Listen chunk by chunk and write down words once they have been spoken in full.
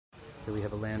Here we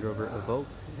have a Land Rover Evoque.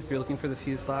 If you're looking for the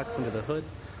fuse box under the hood,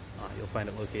 you'll find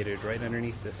it located right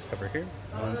underneath this cover here.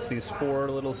 Once these four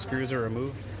little screws are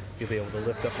removed, you'll be able to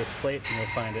lift up this plate and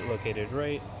you'll find it located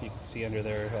right, you can see under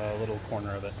there, little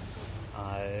corner of it.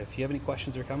 If you have any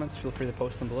questions or comments, feel free to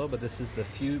post them below, but this is the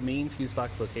main fuse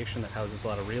box location that houses a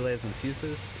lot of relays and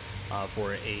fuses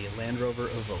for a Land Rover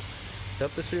Evoque. I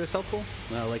hope this video was helpful.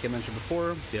 Like I mentioned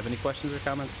before, if you have any questions or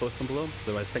comments, post them below.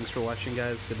 Otherwise, thanks for watching,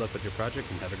 guys. Good luck with your project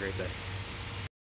and have a great day.